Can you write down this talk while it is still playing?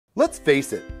Let's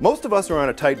face it, most of us are on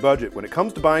a tight budget when it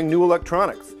comes to buying new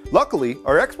electronics. Luckily,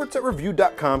 our experts at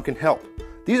Reviewed.com can help.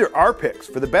 These are our picks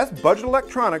for the best budget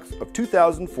electronics of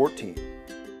 2014.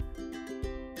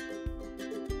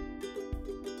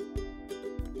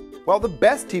 While the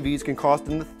best TVs can cost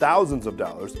in the thousands of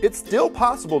dollars, it's still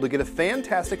possible to get a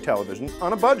fantastic television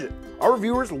on a budget. Our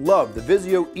reviewers love the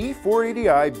Vizio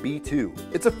E480i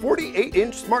B2. It's a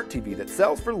 48-inch smart TV that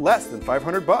sells for less than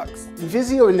 $500.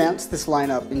 Vizio announced this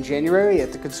lineup in January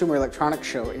at the Consumer Electronics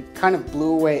Show. It kind of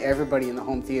blew away everybody in the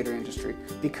home theater industry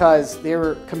because they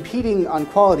were competing on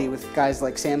quality with guys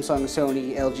like Samsung,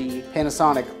 Sony, LG,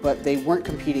 Panasonic, but they weren't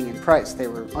competing in price. They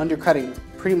were undercutting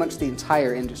pretty much the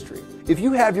entire industry. If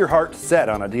you have your heart set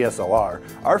on a DSLR,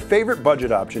 our favorite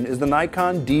budget option is the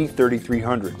Nikon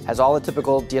D3300. Has all the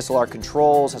typical DSLR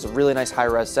controls, has a really nice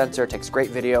high-res sensor, takes great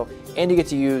video, and you get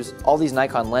to use all these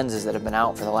Nikon lenses that have been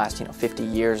out for the last 50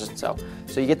 years and so.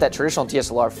 So you get that traditional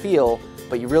DSLR feel,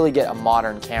 but you really get a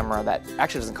modern camera that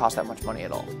actually doesn't cost that much money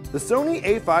at all. The Sony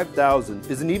a5000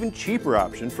 is an even cheaper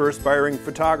option for aspiring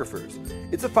photographers.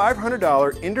 It's a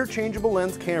 $500 interchangeable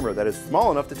lens camera that is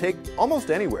small enough to take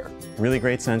almost anywhere. Really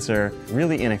great sensor,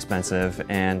 really inexpensive,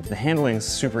 and the handling's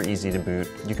super easy to boot.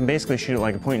 You can basically shoot it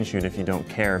like a point and shoot if you don't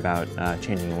care about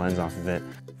changing the lens off of it.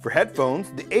 For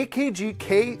headphones, the AKG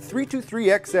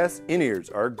K323XS in-ears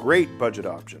are a great budget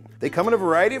option. They come in a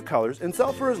variety of colors and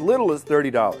sell for as little as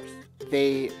 $30.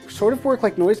 They sort of work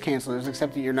like noise cancelers,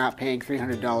 except that you're not paying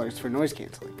 $300 for noise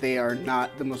canceling. They are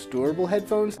not the most durable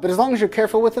headphones, but as long as you're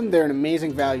careful with them, they're an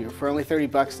amazing value. For only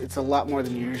 $30, it's a lot more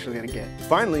than you're usually going to get.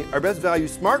 Finally, our best value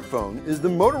smartphone is the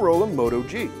Motorola Moto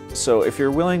G. So if you're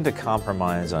willing to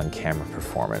compromise on camera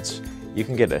performance, you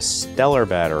can get a stellar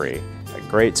battery, a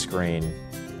great screen,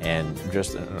 and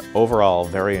just an overall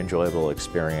very enjoyable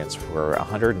experience for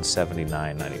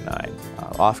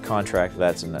 $179.99. Off contract,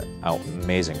 that's an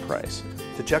amazing price.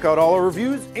 To check out all our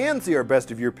reviews and see our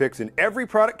best of your picks in every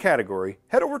product category,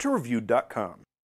 head over to Reviewed.com.